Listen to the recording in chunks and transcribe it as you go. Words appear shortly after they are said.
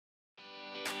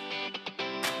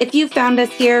If you found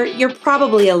us here, you're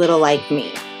probably a little like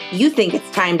me. You think it's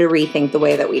time to rethink the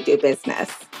way that we do business.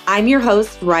 I'm your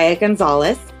host, Raya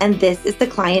Gonzalez, and this is the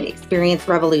Client Experience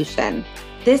Revolution.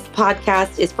 This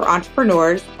podcast is for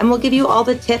entrepreneurs and will give you all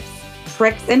the tips,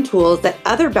 tricks, and tools that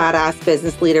other badass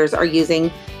business leaders are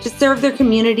using to serve their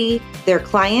community, their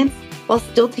clients, while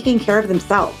still taking care of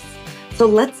themselves. So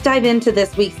let's dive into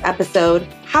this week's episode,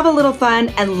 have a little fun,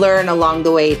 and learn along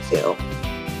the way too.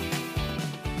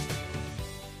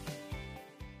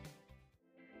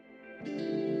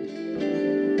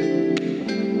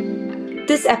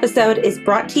 This episode is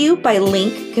brought to you by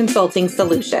Link Consulting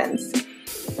Solutions.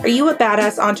 Are you a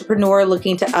badass entrepreneur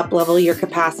looking to up-level your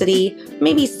capacity,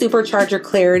 maybe supercharge your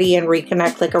clarity and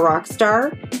reconnect like a rock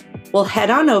star? Well, head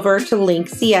on over to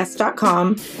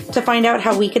linkcs.com to find out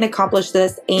how we can accomplish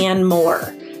this and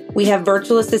more. We have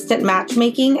virtual assistant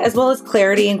matchmaking as well as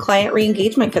clarity and client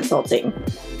re-engagement consulting.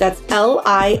 That's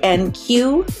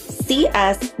linqcs.com.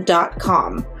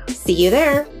 See you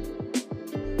there.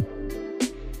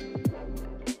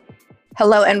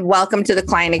 Hello and welcome to the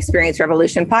Client Experience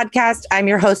Revolution podcast. I'm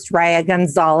your host, Raya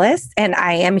Gonzalez, and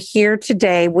I am here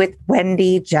today with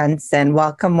Wendy Jensen.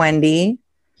 Welcome, Wendy.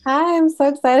 Hi, I'm so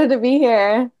excited to be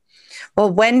here.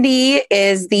 Well, Wendy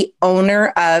is the owner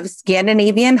of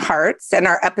Scandinavian Hearts, and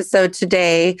our episode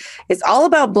today is all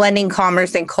about blending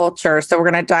commerce and culture. So we're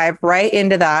going to dive right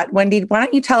into that. Wendy, why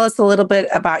don't you tell us a little bit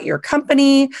about your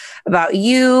company, about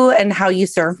you, and how you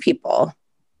serve people?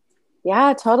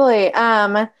 Yeah, totally.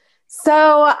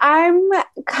 So I'm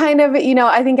kind of,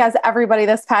 I think as everybody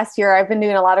this past year, I've been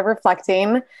doing a lot of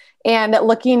reflecting and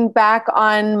looking back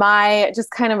on my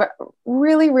just kind of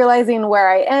really realizing where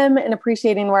I am and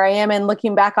appreciating where I am and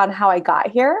looking back on how I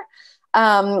got here.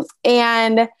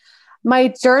 And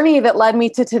my journey that led me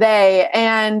to today.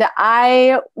 And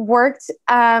I worked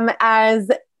as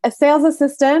a sales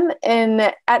assistant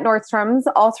at Nordstrom's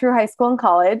all through high school and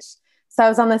college. So I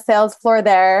was on the sales floor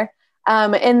there.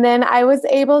 And then I was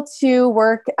able to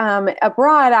work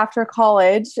abroad after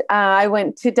college. I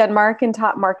went to Denmark and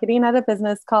taught marketing at a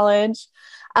business college.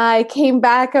 I came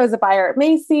back, I was a buyer at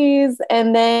Macy's.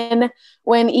 And then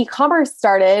when e-commerce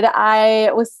started,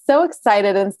 I was so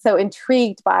excited and so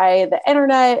intrigued by the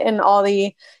internet and all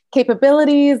the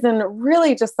capabilities and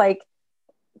really just like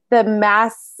the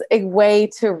mass way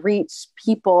to reach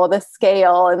people, the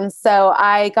scale. And so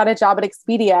I got a job at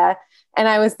Expedia. And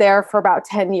I was there for about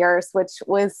 10 years, which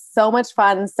was so much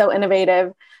fun, so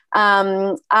innovative.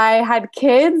 I had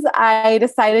kids. I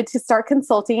decided to start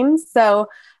consulting. So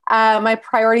my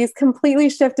priorities completely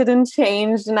shifted and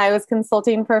changed. And I was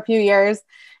consulting for a few years.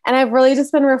 And I've really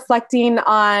just been reflecting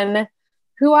on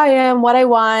who I am, what I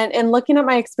want, and looking at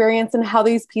my experience and how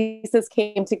these pieces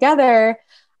came together.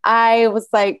 I was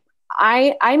like,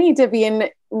 I need to be in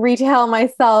retail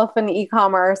myself and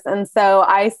e-commerce. And so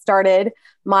I started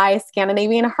my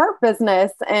Scandinavian Heart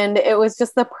business. And it was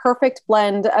just the perfect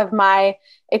blend of my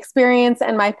experience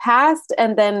and my past,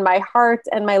 and then my heart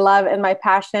and my love and my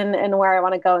passion and where I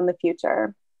want to go in the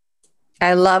future.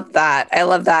 I love that. I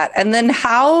love that. And then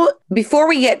before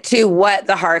we get to what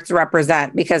the hearts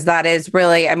represent, because that is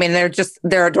really,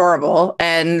 they're adorable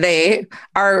and they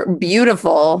are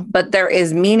beautiful, but there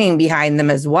is meaning behind them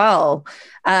as well.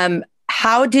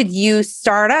 How did you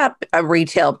start up a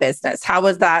retail business? How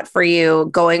was that for you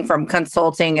going from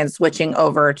consulting and switching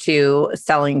over to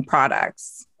selling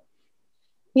products?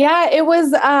 Yeah, it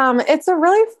was, it's a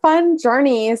really fun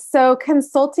journey. So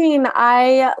consulting,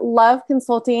 I love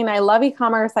consulting. I love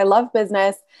e-commerce. I love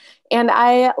business, and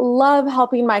I love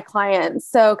helping my clients.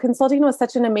 So consulting was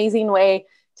such an amazing way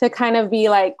to kind of be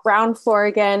like ground floor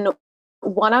again,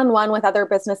 one-on-one with other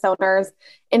business owners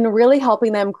and really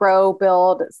helping them grow,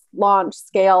 build, launch,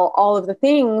 scale, all of the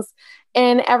things.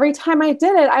 And every time I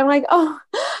did it, I'm like, oh,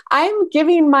 I'm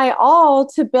giving my all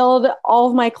to build all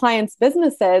of my clients'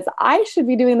 businesses. I should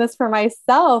be doing this for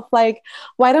myself. Like,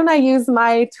 why don't I use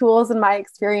my tools and my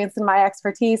experience and my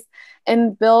expertise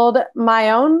and build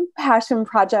my own passion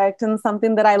project and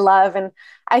something that I love? And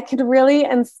I could really,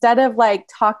 instead of like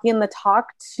talking the talk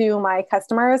to my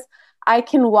customers, I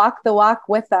can walk the walk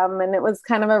with them. And it was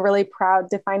kind of a really proud,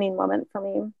 defining moment for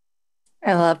me.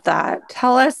 I love that.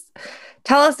 Tell us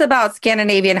about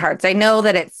Scandinavian Hearts. I know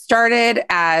that it started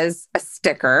as a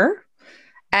sticker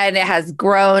and it has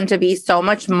grown to be so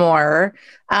much more.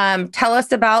 Tell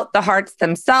us about the hearts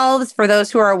themselves. For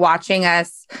those who are watching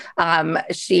us,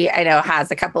 she, I know, has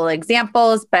a couple of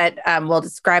examples, but we'll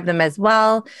describe them as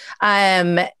well.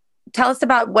 Tell us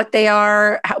about what they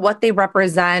are, what they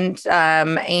represent,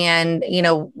 and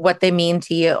what they mean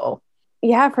to you.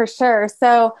 Yeah, for sure.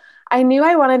 So I knew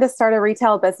I wanted to start a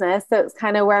retail business. So it's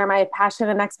kind of where my passion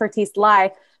and expertise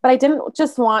lie. But I didn't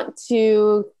just want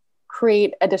to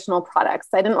create additional products.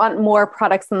 I didn't want more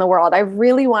products in the world. I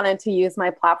really wanted to use my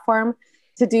platform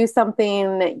to do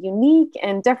something unique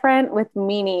and different with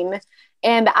meaning.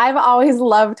 And I've always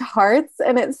loved hearts,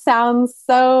 and it sounds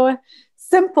so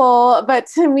simple, but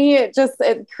to me, it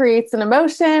creates an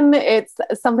emotion. It's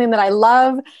something that I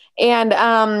love. And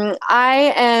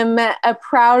I am a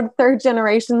proud third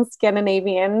generation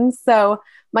Scandinavian. So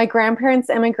my grandparents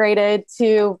immigrated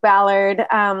to Ballard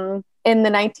in the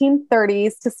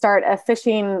 1930s to start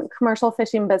a commercial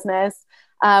fishing business,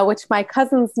 which my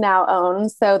cousins now own.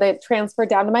 So they transferred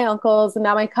down to my uncles and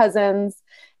now my cousins.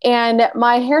 And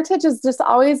my heritage has just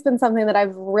always been something that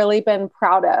I've really been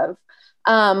proud of.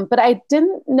 But I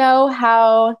didn't know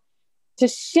how to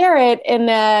share it in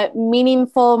a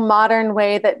meaningful, modern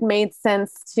way that made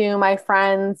sense to my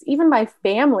friends, even my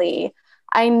family.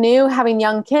 I knew, having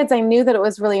young kids, I knew that it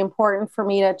was really important for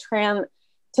me to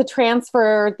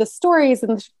transfer the stories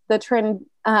and the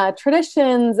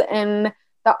traditions and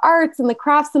the arts and the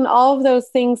crafts and all of those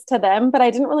things to them, but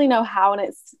I didn't really know how, and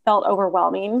it felt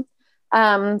overwhelming.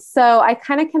 So I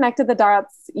kind of connected the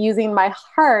dots using my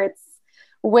hearts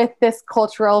with this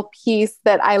cultural piece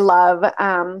that I love.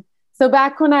 So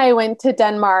back when I went to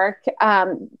Denmark,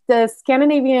 the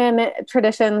Scandinavian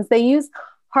traditions, they use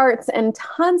hearts in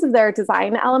tons of their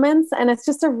design elements. And it's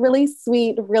just a really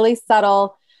sweet, really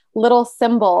subtle little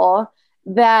symbol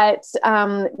that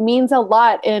means a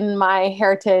lot in my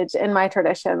heritage and my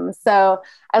traditions. So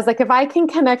I was like, if I can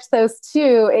connect those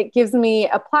two, it gives me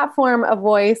a platform, a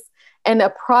voice, and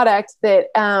a product that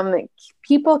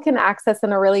people can access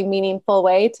in a really meaningful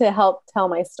way to help tell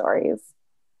my stories.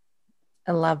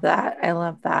 I love that. I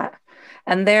love that.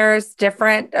 And there's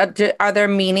different, are there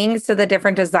meanings to the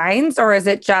different designs, or is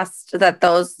it just that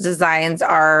those designs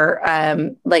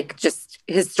are like just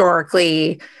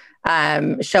historically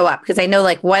show up? Because I know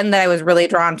like one that I was really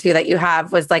drawn to that you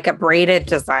have was like a braided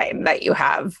design that you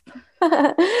have.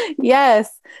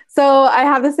 Yes. So I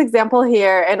have this example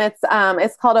here, and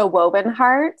it's called a woven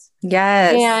heart.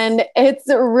 Yes. And it's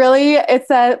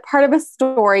a part of a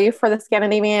story for the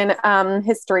Scandinavian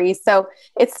history. So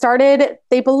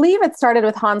they believe it started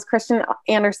with Hans Christian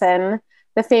Andersen,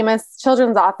 the famous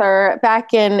children's author,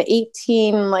 back in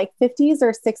 50s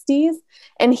or 60s.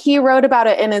 And he wrote about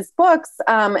it in his books.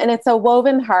 And it's a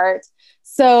woven heart.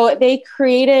 So he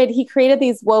created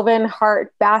these woven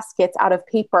heart baskets out of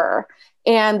paper,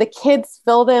 and the kids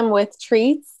fill them with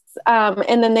treats.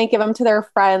 And then they give them to their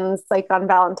friends, like on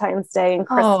Valentine's Day and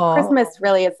Christmas,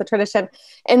 really, it's the tradition.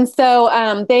 And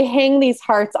so they hang these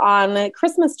hearts on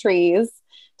Christmas trees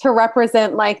to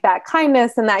represent like that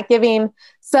kindness and that giving.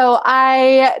 So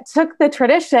I took the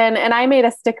tradition and I made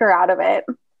a sticker out of it.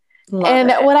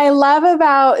 What I love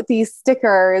about these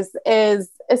stickers is,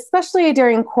 especially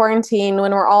during quarantine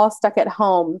when we're all stuck at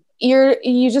home, you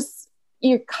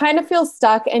kind of feel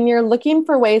stuck and you're looking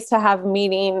for ways to have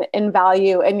meaning and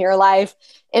value in your life.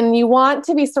 And you want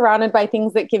to be surrounded by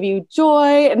things that give you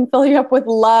joy and fill you up with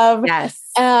love. Yes.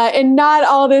 And not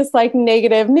all this like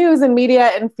negative news and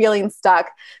media and feeling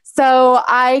stuck. So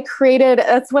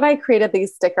that's when I created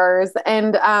these stickers,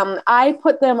 and I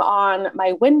put them on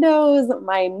my windows,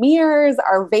 my mirrors,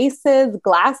 our vases,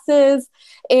 glasses,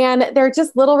 and they're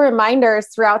just little reminders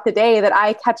throughout the day that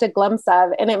I catch a glimpse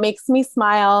of, and it makes me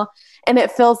smile and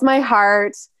it fills my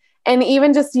heart. And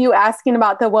even just you asking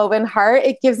about the woven heart,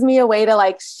 it gives me a way to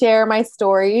like share my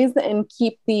stories and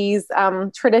keep these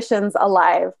traditions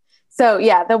alive. So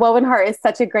yeah, the woven heart is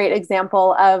such a great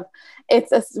example of,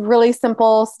 it's a really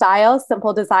simple style,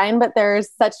 simple design, but there's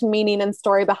such meaning and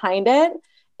story behind it.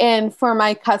 And for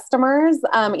my customers,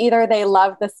 either they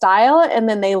love the style and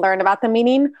then they learn about the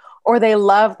meaning, or they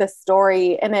love the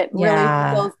story and it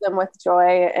really fills them with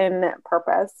joy and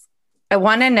purpose. I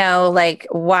want to know like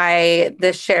why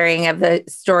the sharing of the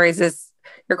stories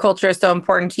your culture is so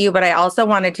important to you. But I also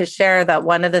wanted to share that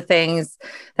one of the things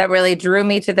that really drew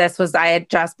me to this was I had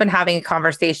just been having a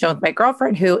conversation with my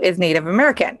girlfriend who is Native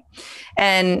American.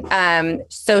 And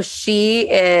so she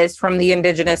is from the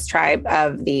indigenous tribe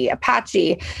of the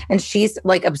Apache, and she's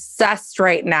like obsessed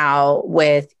right now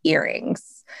with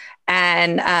earrings.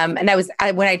 And when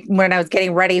I was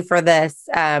getting ready for this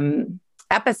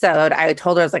episode, I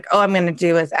told her, I was like, I'm going to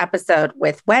do this episode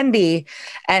with Wendy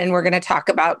and we're going to talk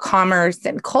about commerce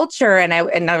and culture. And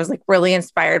I was like really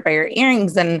inspired by your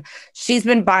earrings, and she's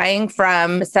been buying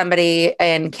from somebody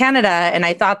in Canada. And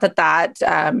I thought that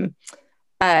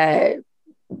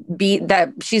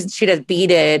she does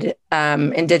beaded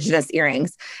indigenous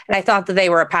earrings. And I thought that they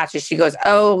were Apache. She goes,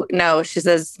 oh no, she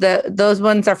says those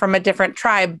ones are from a different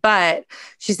tribe, but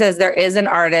she says there is an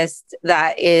artist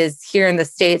that is here in the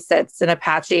States that's an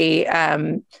Apache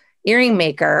earring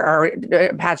maker or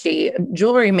Apache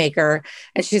jewelry maker.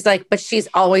 And she's like, but she's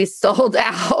always sold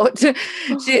out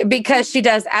because she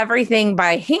does everything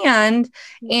by hand.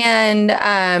 And,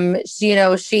 she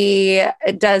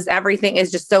does everything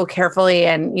is just so carefully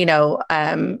and,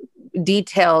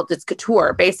 detailed. It's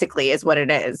couture basically is what it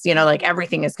is, like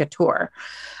everything is couture.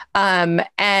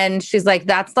 And she's like,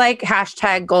 that's like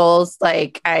hashtag goals.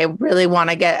 Like, I really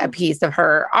want to get a piece of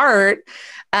her art.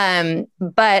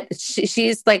 But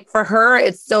she's like, for her,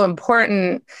 it's so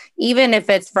important, even if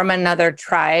it's from another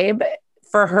tribe,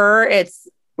 for her, it's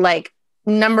like,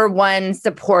 number one,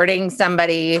 supporting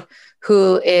somebody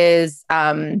who is,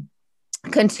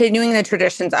 continuing the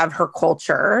traditions of her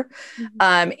culture,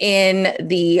 in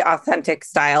the authentic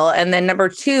style. And then number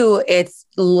two, it's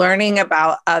learning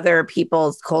about other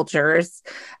people's cultures,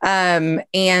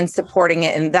 and supporting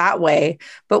it in that way.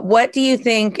 But what do you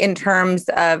think in terms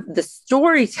of the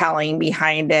storytelling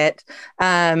behind it,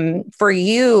 for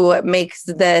you makes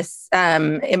this,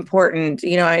 important?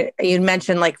 You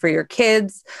mentioned like for your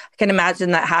kids, I can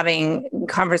imagine that having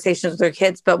conversations with your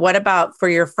kids, but what about for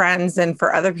your friends and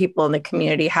for other people in the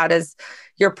community? How does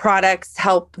your products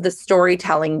help the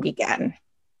storytelling begin?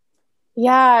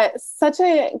 Yeah, such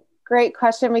a great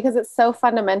question because it's so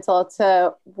fundamental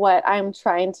to what I'm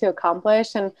trying to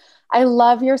accomplish. And I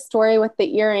love your story with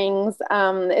the earrings.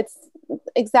 It's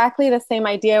exactly the same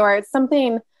idea where it's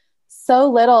something so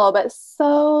little, but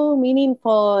so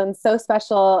meaningful and so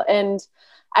special. And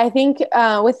I think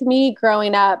with me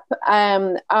growing up,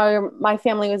 my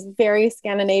family was very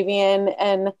Scandinavian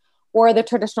and wore the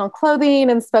traditional clothing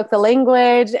and spoke the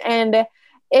language. And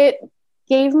it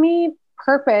gave me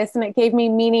purpose and it gave me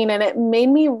meaning and it made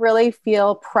me really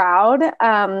feel proud.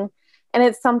 And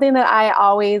it's something that I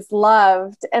always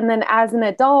loved. And then as an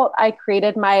adult, I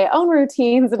created my own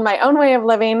routines and my own way of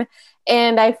living.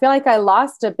 And I feel like I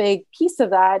lost a big piece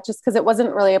of that just because it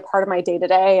wasn't really a part of my day to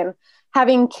day. And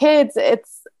having kids,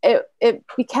 it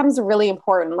becomes really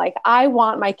important. Like I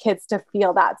want my kids to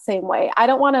feel that same way. I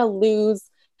don't want to lose,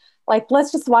 like,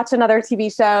 let's just watch another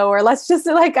TV show, or let's just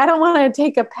I don't want to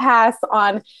take a pass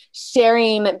on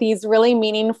sharing these really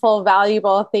meaningful,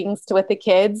 valuable things with the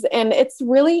kids. And it's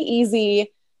really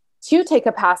easy to take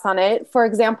a pass on it. For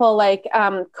example,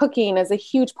 cooking is a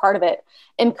huge part of it.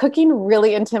 And cooking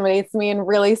really intimidates me and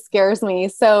really scares me.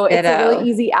 So it's a really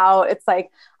easy out. It's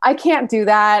like, I can't do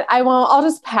that. I'll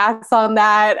just pass on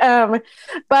that.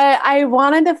 But I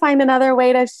wanted to find another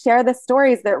way to share the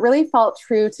stories that really felt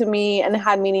true to me and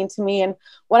had meaning to me. And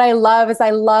what I love is I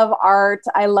love art.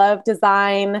 I love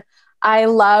design. I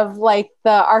love the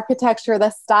architecture,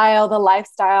 the style, the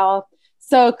lifestyle.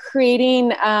 So creating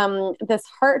this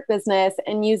heart business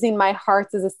and using my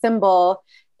hearts as a symbol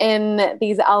in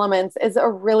these elements is a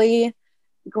really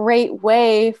great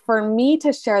way for me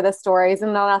to share the stories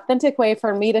and an authentic way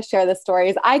for me to share the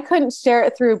stories. I couldn't share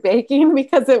it through baking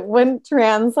because it wouldn't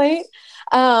translate.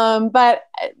 But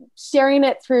sharing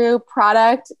it through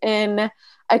product in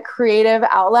a creative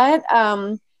outlet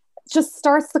just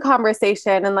starts the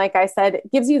conversation. And like I said,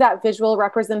 it gives you that visual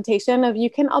representation of, you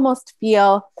can almost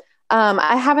feel.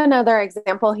 I have another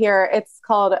example here. It's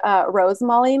called Rose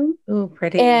Mulling. Ooh,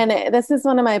 pretty. And this is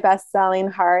one of my best-selling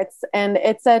hearts. And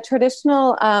it's a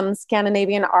traditional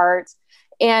Scandinavian art.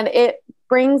 And it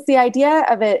brings, the idea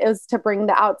of it is to bring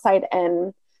the outside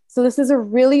in. So this is a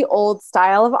really old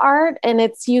style of art, and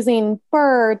it's using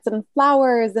birds and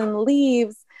flowers and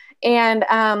leaves. And,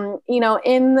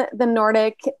 in the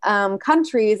Nordic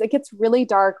countries, it gets really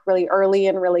dark really early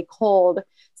and really cold.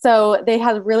 So they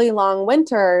had really long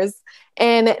winters,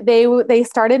 and they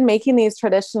started making these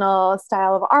traditional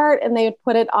style of art, and they would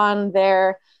put it on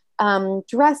their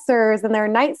dressers and their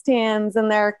nightstands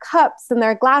and their cups and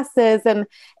their glasses. And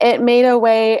it made a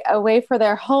way for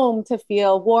their home to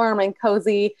feel warm and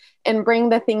cozy and bring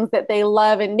the things that they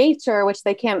love in nature, which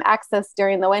they can't access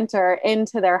during the winter,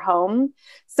 into their home.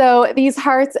 So these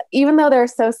hearts, even though they're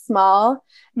so small,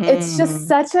 it's just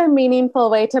such a meaningful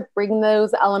way to bring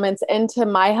those elements into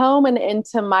my home and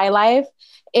into my life.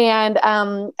 And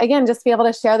again, just be able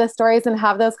to share the stories and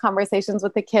have those conversations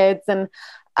with the kids. And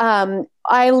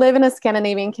I live in a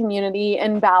Scandinavian community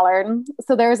in Ballard.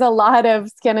 So there's a lot of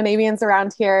Scandinavians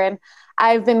around here. And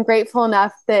I've been grateful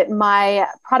enough that my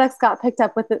products got picked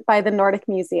up by the Nordic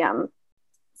Museum.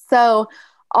 So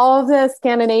all of the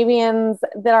Scandinavians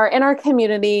that are in our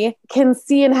community can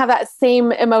see and have that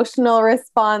same emotional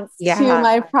response to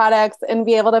my products and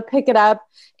be able to pick it up.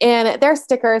 And they're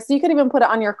stickers, so you could even put it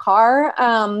on your car,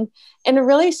 and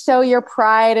really show your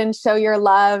pride and show your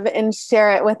love and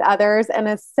share it with others in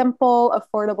a simple,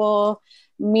 affordable,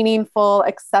 meaningful,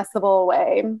 accessible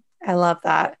way. I love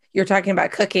that. You're talking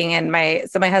about cooking, and my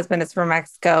husband is from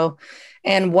Mexico,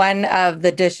 and one of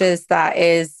the dishes that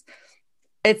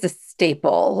it's a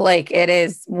staple. Like, it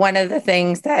is one of the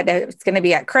things that it's going to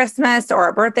be at Christmas or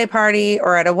a birthday party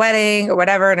or at a wedding or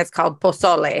whatever. And it's called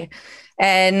pozole.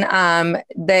 And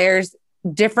there's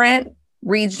different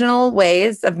regional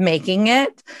ways of making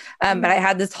it. But I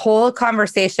had this whole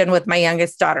conversation with my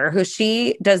youngest daughter, who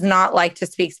she does not like to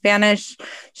speak Spanish.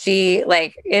 She,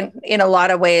 like, in a lot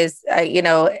of ways,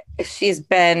 she's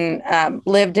been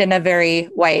lived in a very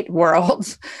white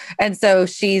world. And so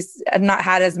she's not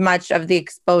had as much of the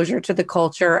exposure to the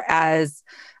culture as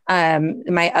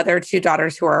my other two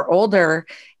daughters, who are older.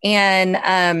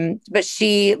 And, but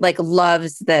she, like,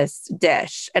 loves this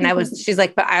dish. And she's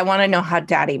like, but I want to know how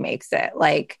daddy makes it.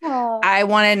 Like, I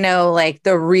want to know, like,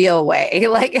 the real way.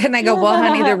 Like, and I go, well,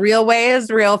 honey, the real way is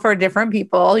real for different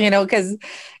people, because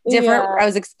I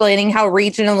was explaining how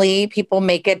regionally people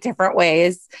make it different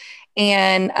ways.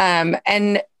 And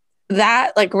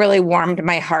that, like, really warmed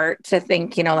my heart to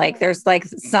think, like, there's, like,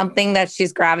 something that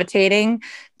she's gravitating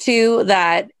to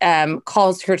that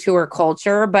calls her to her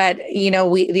culture. But,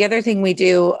 the other thing we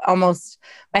do,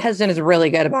 my husband is really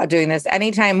good about doing this.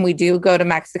 Anytime we do go to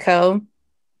Mexico,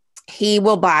 he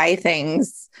will buy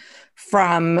things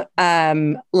from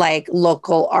like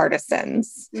local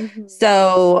artisans. Mm-hmm.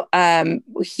 So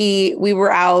we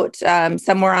were out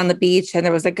somewhere on the beach, and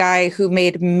there was a guy who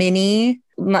made mini,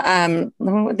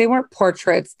 they weren't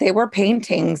portraits, they were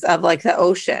paintings of, like, the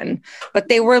ocean, but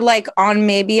they were, like, on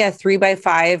maybe a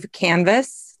 3x5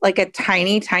 canvas, like a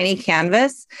tiny, tiny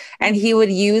canvas. And he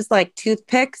would use, like,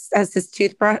 toothpicks as his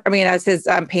paintbrushes,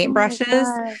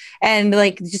 and,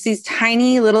 like, just these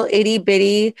tiny little itty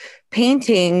bitty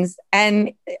paintings.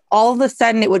 And all of a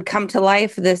sudden it would come to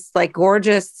life, this, like,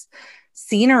 gorgeous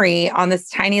scenery on this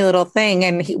tiny little thing.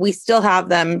 And we still have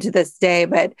them to this day,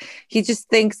 but he just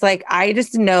thinks, like, I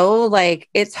just know, like,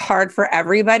 it's hard for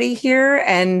everybody here.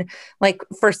 And, like,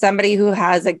 for somebody who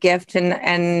has a gift and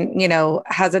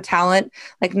has a talent,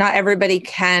 like, not everybody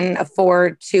can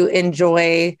afford to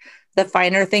enjoy the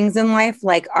finer things in life,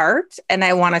 like art. And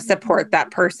I want to support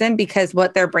that person, because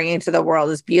what they're bringing to the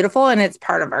world is beautiful and it's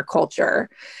part of our culture.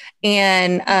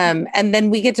 And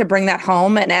then we get to bring that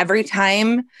home. And every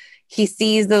time he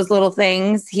sees those little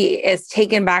things, he is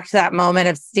taken back to that moment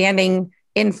of standing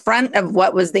in front of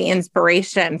what was the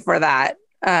inspiration for that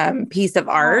piece of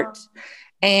art.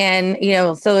 And,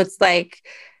 so it's like,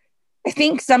 I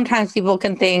think sometimes people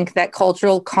can think that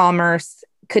cultural commerce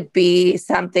could be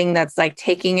something that's, like,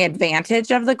 taking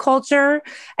advantage of the culture.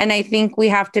 And I think we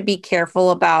have to be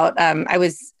careful about,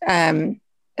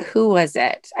 who was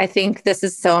it? I think this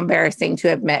is so embarrassing to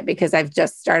admit, because I've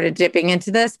just started dipping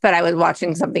into this, but I was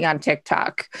watching something on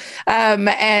TikTok,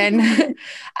 and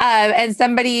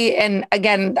somebody, and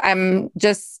again, I'm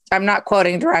not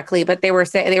quoting directly, but they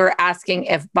were asking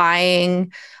if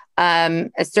buying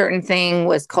a certain thing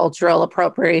was cultural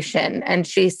appropriation. And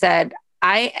she said,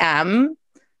 I am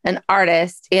an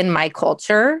artist in my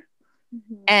culture.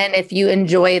 Mm-hmm. And if you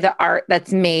enjoy the art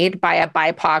that's made by a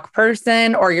BIPOC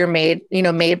person, or you're made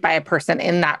by a person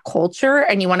in that culture,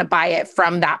 and you want to buy it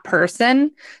from that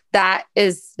person, that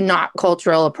is not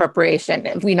cultural appropriation,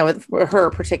 with her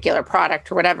particular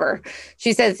product or whatever.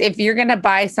 She says, if you're going to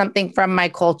buy something from my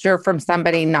culture, from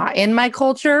somebody not in my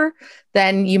culture,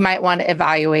 then you might want to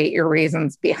evaluate your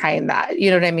reasons behind that. You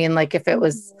know what I mean? Like, if it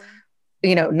was,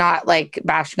 not, like,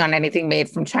 bashing on anything made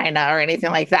from China or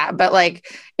anything like that, but,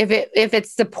 like, if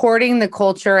it's supporting the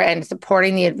culture and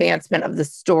supporting the advancement of the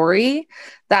story,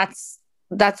 that's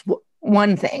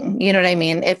one thing. You know what I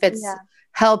mean? If it's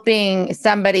helping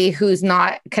somebody who's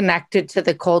not connected to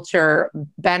the culture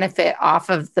benefit off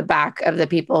of the back of the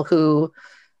people who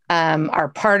are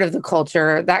part of the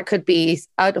culture, that could be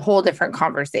a whole different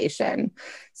conversation.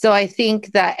 So I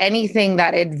think that anything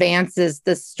that advances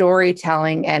the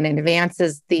storytelling and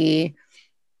advances the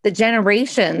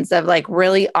generations of, like,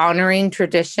 really honoring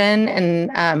tradition, and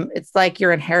it's like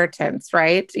your inheritance,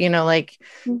 right? Like,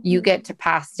 you get to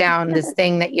pass down this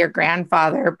thing that your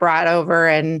grandfather brought over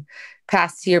and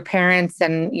passed to your parents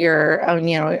and your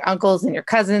uncles and your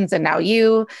cousins, and now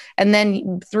you. And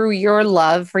then through your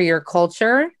love for your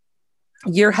culture,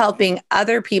 you're helping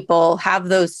other people have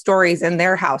those stories in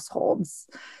their households.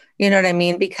 You know what I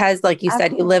mean? Because like you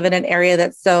said, you Absolutely. live in an area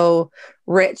that's so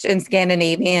rich in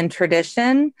Scandinavian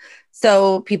tradition.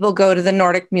 So people go to the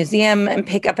Nordic Museum and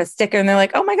pick up a sticker and they're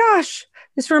like, oh my gosh,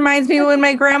 this reminds me when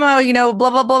my grandma, blah,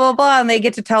 blah, blah, blah, blah. And they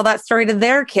get to tell that story to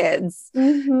their kids.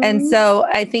 And Mm-hmm. so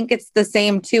I think it's the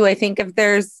same too. I think if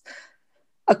there's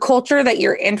a culture that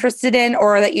you're interested in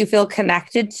or that you feel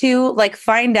connected to, like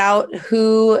find out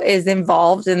who is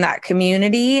involved in that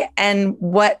community and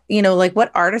what, like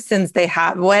what artisans they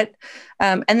have,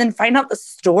 and then find out the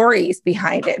stories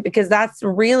behind it, because that's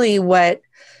really what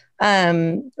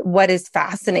is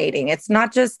fascinating. It's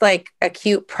not just like a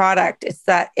cute product. It's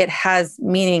that it has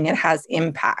meaning, it has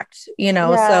impact,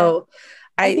 Yeah. so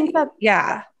I think that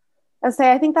yeah.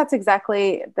 I think that's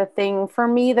exactly the thing. For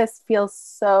me, this feels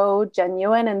so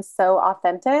genuine and so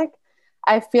authentic.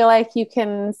 I feel like you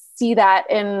can see that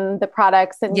in the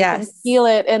products and you can Yes. feel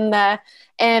it and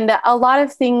a lot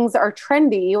of things are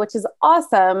trendy, which is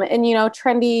awesome. And,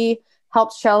 trendy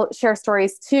helps share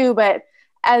stories too. But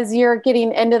as you're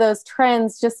getting into those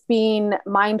trends, just being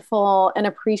mindful and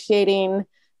appreciating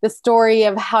the story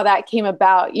of how that came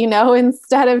about,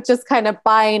 instead of just kind of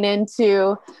buying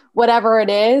into whatever it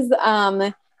is.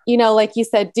 Like you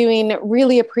said,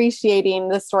 really appreciating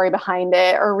the story behind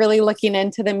it or really looking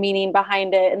into the meaning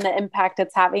behind it and the impact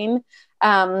it's having.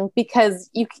 Because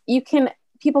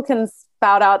people can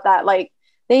spout out that like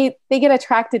they get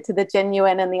attracted to the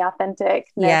genuine and the authenticness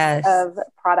Yes. of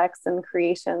products and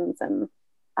creations and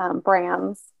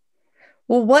brands.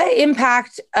 Well, what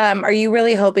impact are you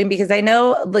really hoping? Because I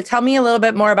know, like, tell me a little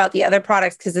bit more about the other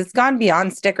products, because it's gone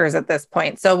beyond stickers at this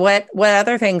point. So what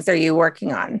other things are you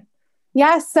working on?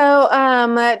 Yeah. So,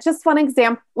 just one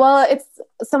example. Well,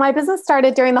 my business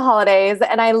started during the holidays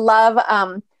and I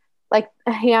love, like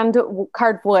hand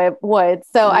carved wood.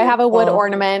 So I have a wood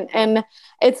ornament and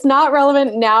it's not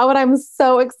relevant now, but I'm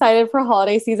so excited for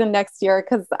holiday season next year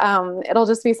because, it'll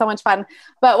just be so much fun.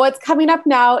 But what's coming up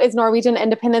now is Norwegian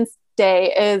Independence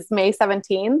Day is May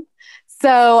 17th.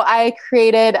 So I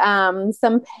created,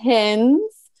 some pins.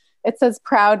 It says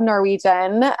proud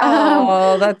Norwegian.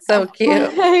 Oh, that's so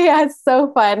cute. Yeah, it's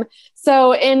so fun.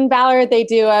 So in Ballard, they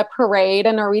do a parade,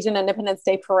 a Norwegian Independence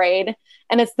Day parade,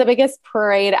 and it's the biggest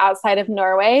parade outside of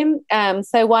Norway.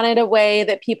 So I wanted a way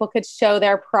that people could show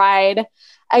their pride.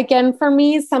 Again, for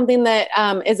me, something that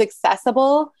is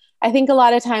accessible. I think a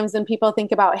lot of times when people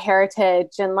think about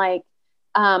heritage and like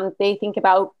they think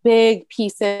about big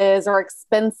pieces or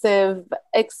expensive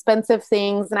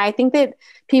things. And I think that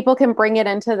people can bring it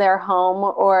into their home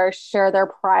or share their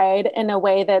pride in a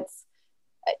way that's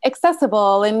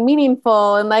accessible and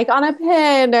meaningful and like on a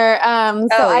pin or, I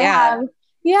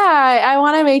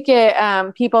want to make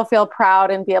it, people feel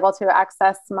proud and be able to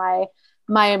access my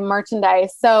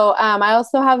merchandise. So I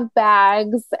also have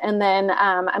bags and then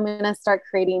I'm going to start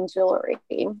creating jewelry.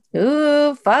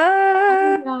 Ooh,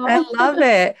 fun. I love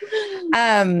it.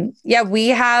 We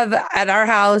have at our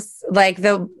house, like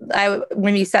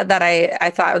when you said that, I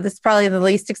thought this is probably the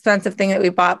least expensive thing that we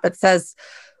bought, but says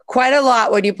quite a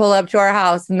lot when you pull up to our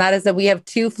house. And that is that we have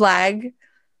 2 flag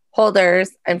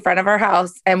holders in front of our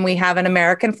house, and we have an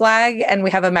American flag and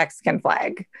we have a Mexican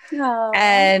flag. Aww.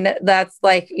 And that's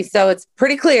like, so it's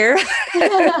pretty clear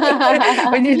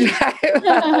when you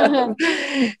drive.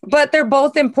 But they're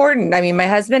both important. I mean, my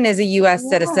husband is a US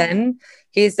citizen.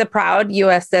 He's a proud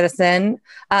US citizen.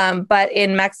 But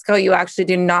in Mexico, you actually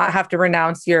do not have to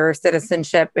renounce your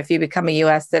citizenship if you become a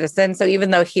US citizen. So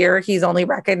even though here he's only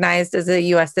recognized as a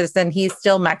US citizen, he's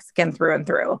still Mexican through and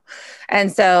through.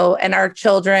 And our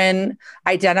children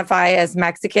identify as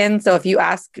Mexican. So if you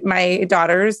ask my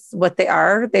daughters what they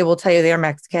are, they will tell you they are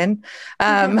Mexican.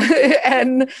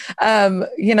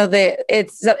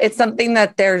 It's something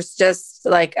that there's just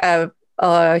like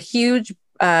a huge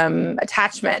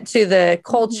attachment to the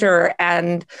culture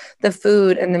and the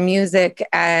food and the music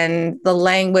and the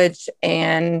language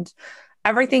and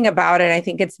everything about it. I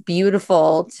think it's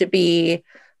beautiful to be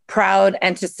proud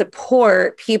and to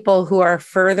support people who are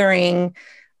furthering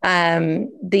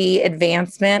the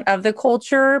advancement of the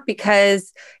culture,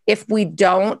 because if we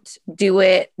don't do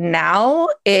it now,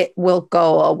 it will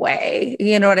go away.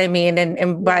 You know what I mean?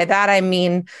 And by that, I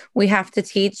mean, we have to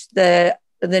teach the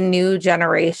new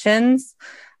generations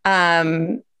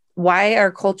why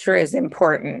our culture is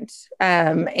important,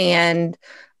 and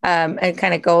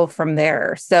kind of go from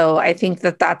there. So I think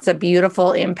that that's a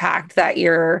beautiful impact that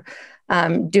you're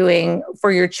doing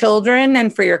for your children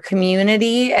and for your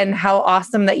community, and how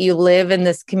awesome that you live in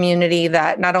this community,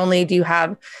 that not only do you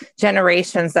have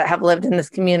generations that have lived in this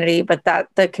community, but that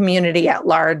the community at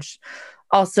large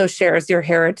also shares your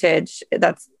heritage.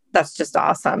 That's just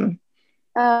awesome.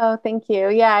 Oh, thank you.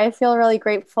 Yeah, I feel really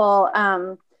grateful.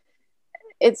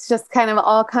 It's just kind of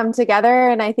all come together.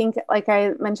 And I think, like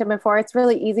I mentioned before, it's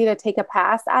really easy to take a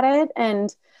pass at it.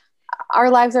 And our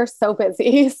lives are so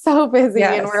busy, so busy.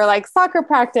 Yes. And we're like soccer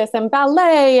practice and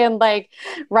ballet and like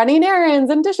running errands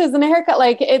and dishes and a haircut.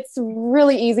 Like it's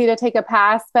really easy to take a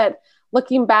pass. But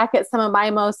looking back at some of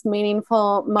my most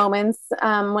meaningful moments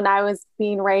when I was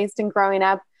being raised and growing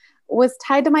up was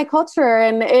tied to my culture.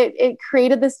 And it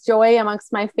created this joy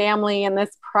amongst my family and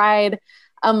this pride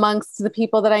amongst the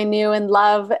people that I knew and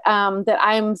love, that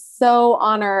I'm so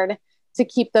honored to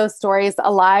keep those stories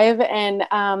alive and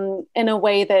in a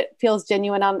way that feels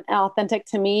genuine and authentic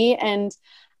to me. And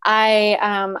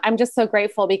I'm just so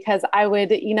grateful because I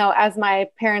would, as my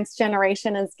parents'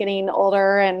 generation is getting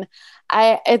older, and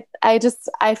I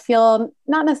feel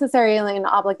not necessarily an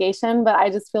obligation, but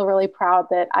I just feel really proud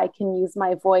that I can use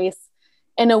my voice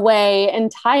in a way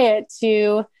and tie it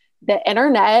to the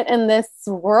internet and this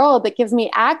world that gives me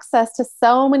access to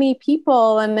so many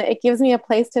people, and it gives me a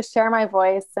place to share my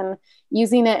voice, and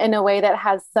using it in a way that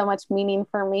has so much meaning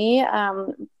for me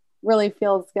really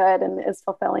feels good and is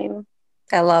fulfilling.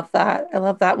 I love that. I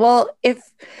love that. Well,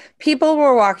 if people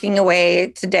were walking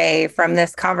away today from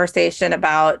this conversation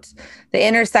about the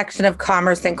intersection of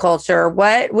commerce and culture,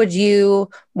 what would you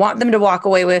want them to walk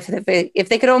away with? If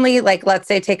they could only, like, let's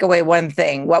say, take away one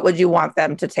thing, what would you want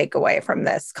them to take away from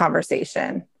this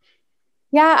conversation?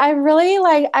 Yeah, I've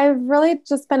really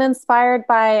just been inspired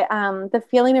by the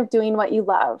feeling of doing what you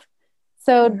love.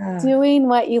 So doing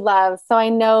what you love. So I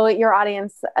know your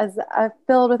audience is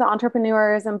filled with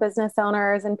entrepreneurs and business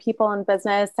owners and people in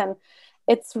business. And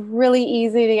it's really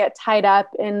easy to get tied up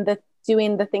in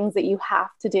doing the things that you have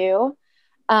to do.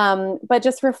 But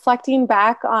just reflecting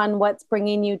back on what's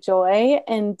bringing you joy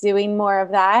and doing more of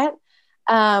that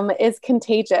is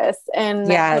contagious. And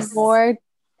yes. The more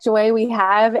joy we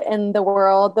have in the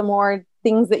world, the more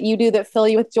things that you do that fill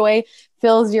you with joy,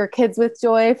 fills your kids with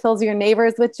joy, fills your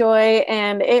neighbors with joy.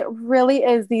 And it really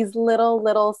is these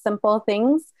little simple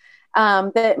things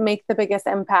that make the biggest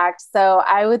impact. So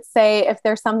I would say if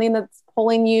there's something that's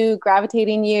pulling you,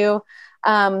 gravitating you,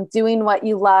 doing what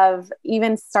you love,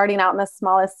 even starting out in the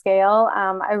smallest scale,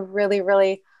 I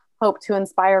really hope to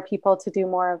inspire people to do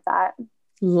more of that.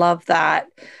 Love that.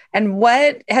 And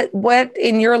what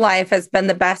in your life has been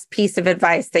the best piece of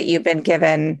advice that you've been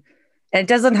given? And it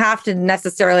doesn't have to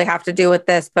necessarily have to do with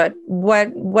this, but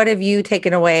what have you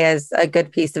taken away as a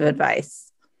good piece of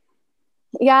advice?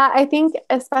 Yeah, I think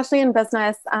especially in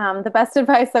business, the best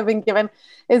advice I've been given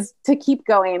is to keep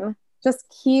going. Just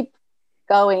keep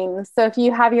going. So if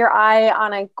you have your eye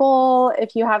on a goal,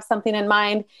 if you have something in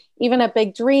mind, even a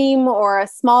big dream or a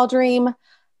small dream,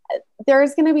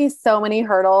 there's going to be so many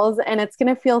hurdles and it's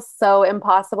going to feel so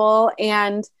impossible.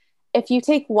 And if you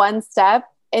take one step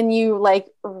and you like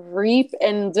reap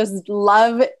and just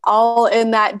love all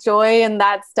in that joy and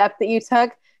that step that you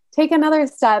took, take another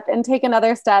step and take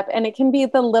another step. And it can be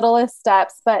the littlest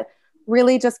steps, but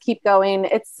really just keep going.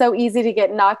 It's so easy to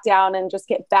get knocked down and just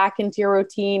get back into your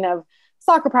routine of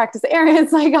soccer practice,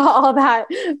 errands, like all that.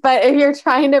 But if you're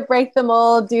trying to break the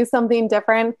mold, do something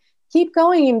different, keep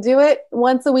going. Do it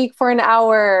once a week for an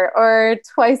hour or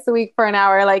twice a week for an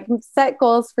hour. Like set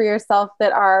goals for yourself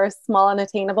that are small and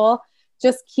attainable.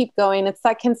 Just keep going. It's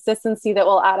that consistency that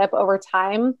will add up over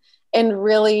time and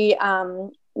really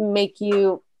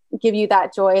give you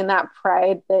that joy and that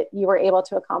pride that you were able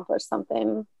to accomplish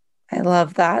something. I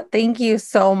love that. Thank you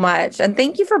so much. And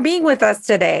thank you for being with us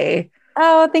today.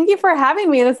 Oh, thank you for having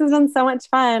me. This has been so much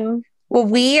fun. Well,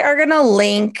 we are going to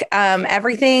link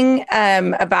everything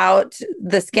about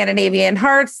the Scandinavian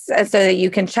Hearts so that you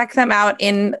can check them out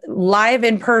live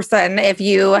in person. If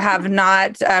you have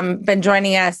not been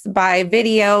joining us by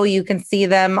video, you can see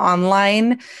them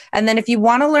online. And then if you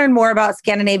want to learn more about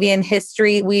Scandinavian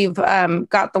history, we've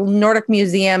got the Nordic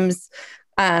Museum's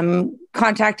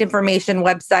contact information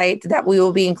website that we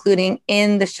will be including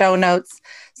in the show notes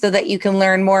so that you can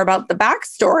learn more about the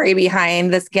backstory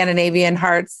behind the Scandinavian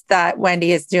Hearts that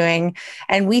Wendy is doing.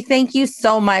 And we thank you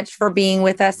so much for being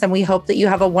with us, and we hope that you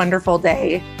have a wonderful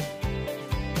day.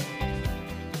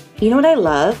 You know what I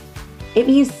love? It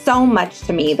means so much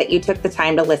to me that you took the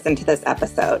time to listen to this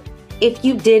episode. If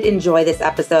you did enjoy this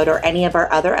episode or any of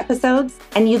our other episodes,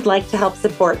 and you'd like to help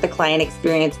support the Client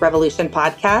Experience Revolution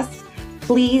podcast,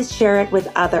 please share it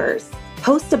with others.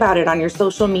 Post about it on your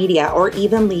social media or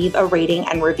even leave a rating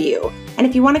and review. And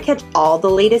if you want to catch all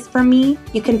the latest from me,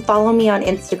 you can follow me on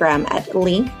Instagram at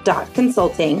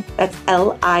link.consulting. That's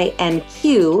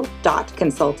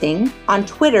LINQ.consulting. On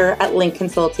Twitter at Link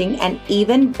Consulting. And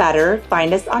even better,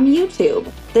 find us on YouTube.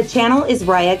 The channel is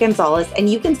Raya Gonzalez, and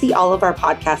you can see all of our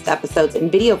podcast episodes in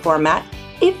video format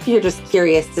if you're just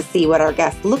curious to see what our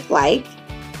guests look like.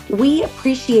 We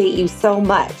appreciate you so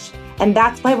much, and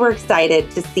that's why we're excited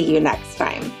to see you next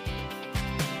time.